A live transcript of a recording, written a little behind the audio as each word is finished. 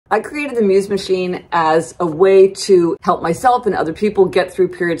I created the Muse Machine as a way to help myself and other people get through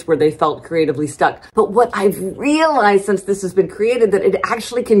periods where they felt creatively stuck. But what I've realized since this has been created, that it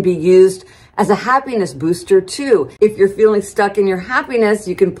actually can be used as a happiness booster too. If you're feeling stuck in your happiness,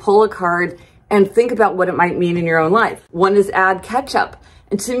 you can pull a card and think about what it might mean in your own life. One is add ketchup.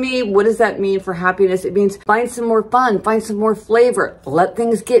 And to me, what does that mean for happiness? It means find some more fun, find some more flavor, let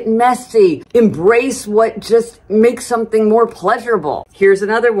things get messy, embrace what just makes something more pleasurable. Here's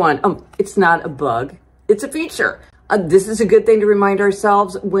another one. It's not a bug, it's a feature. This is a good thing to remind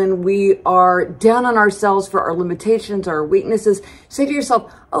ourselves when we are down on ourselves for our limitations, our weaknesses. Say to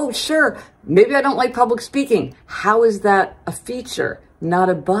yourself, oh, sure, maybe I don't like public speaking. How is that a feature? Not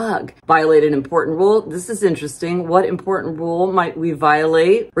a bug. Violate an important rule. This is interesting. What important rule might we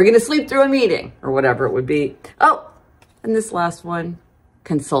violate? We're going to sleep through a meeting or whatever it would be. Oh, and this last one,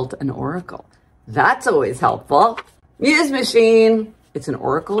 consult an oracle. That's always helpful. Muse Machine. It's an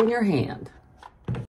oracle in your hand.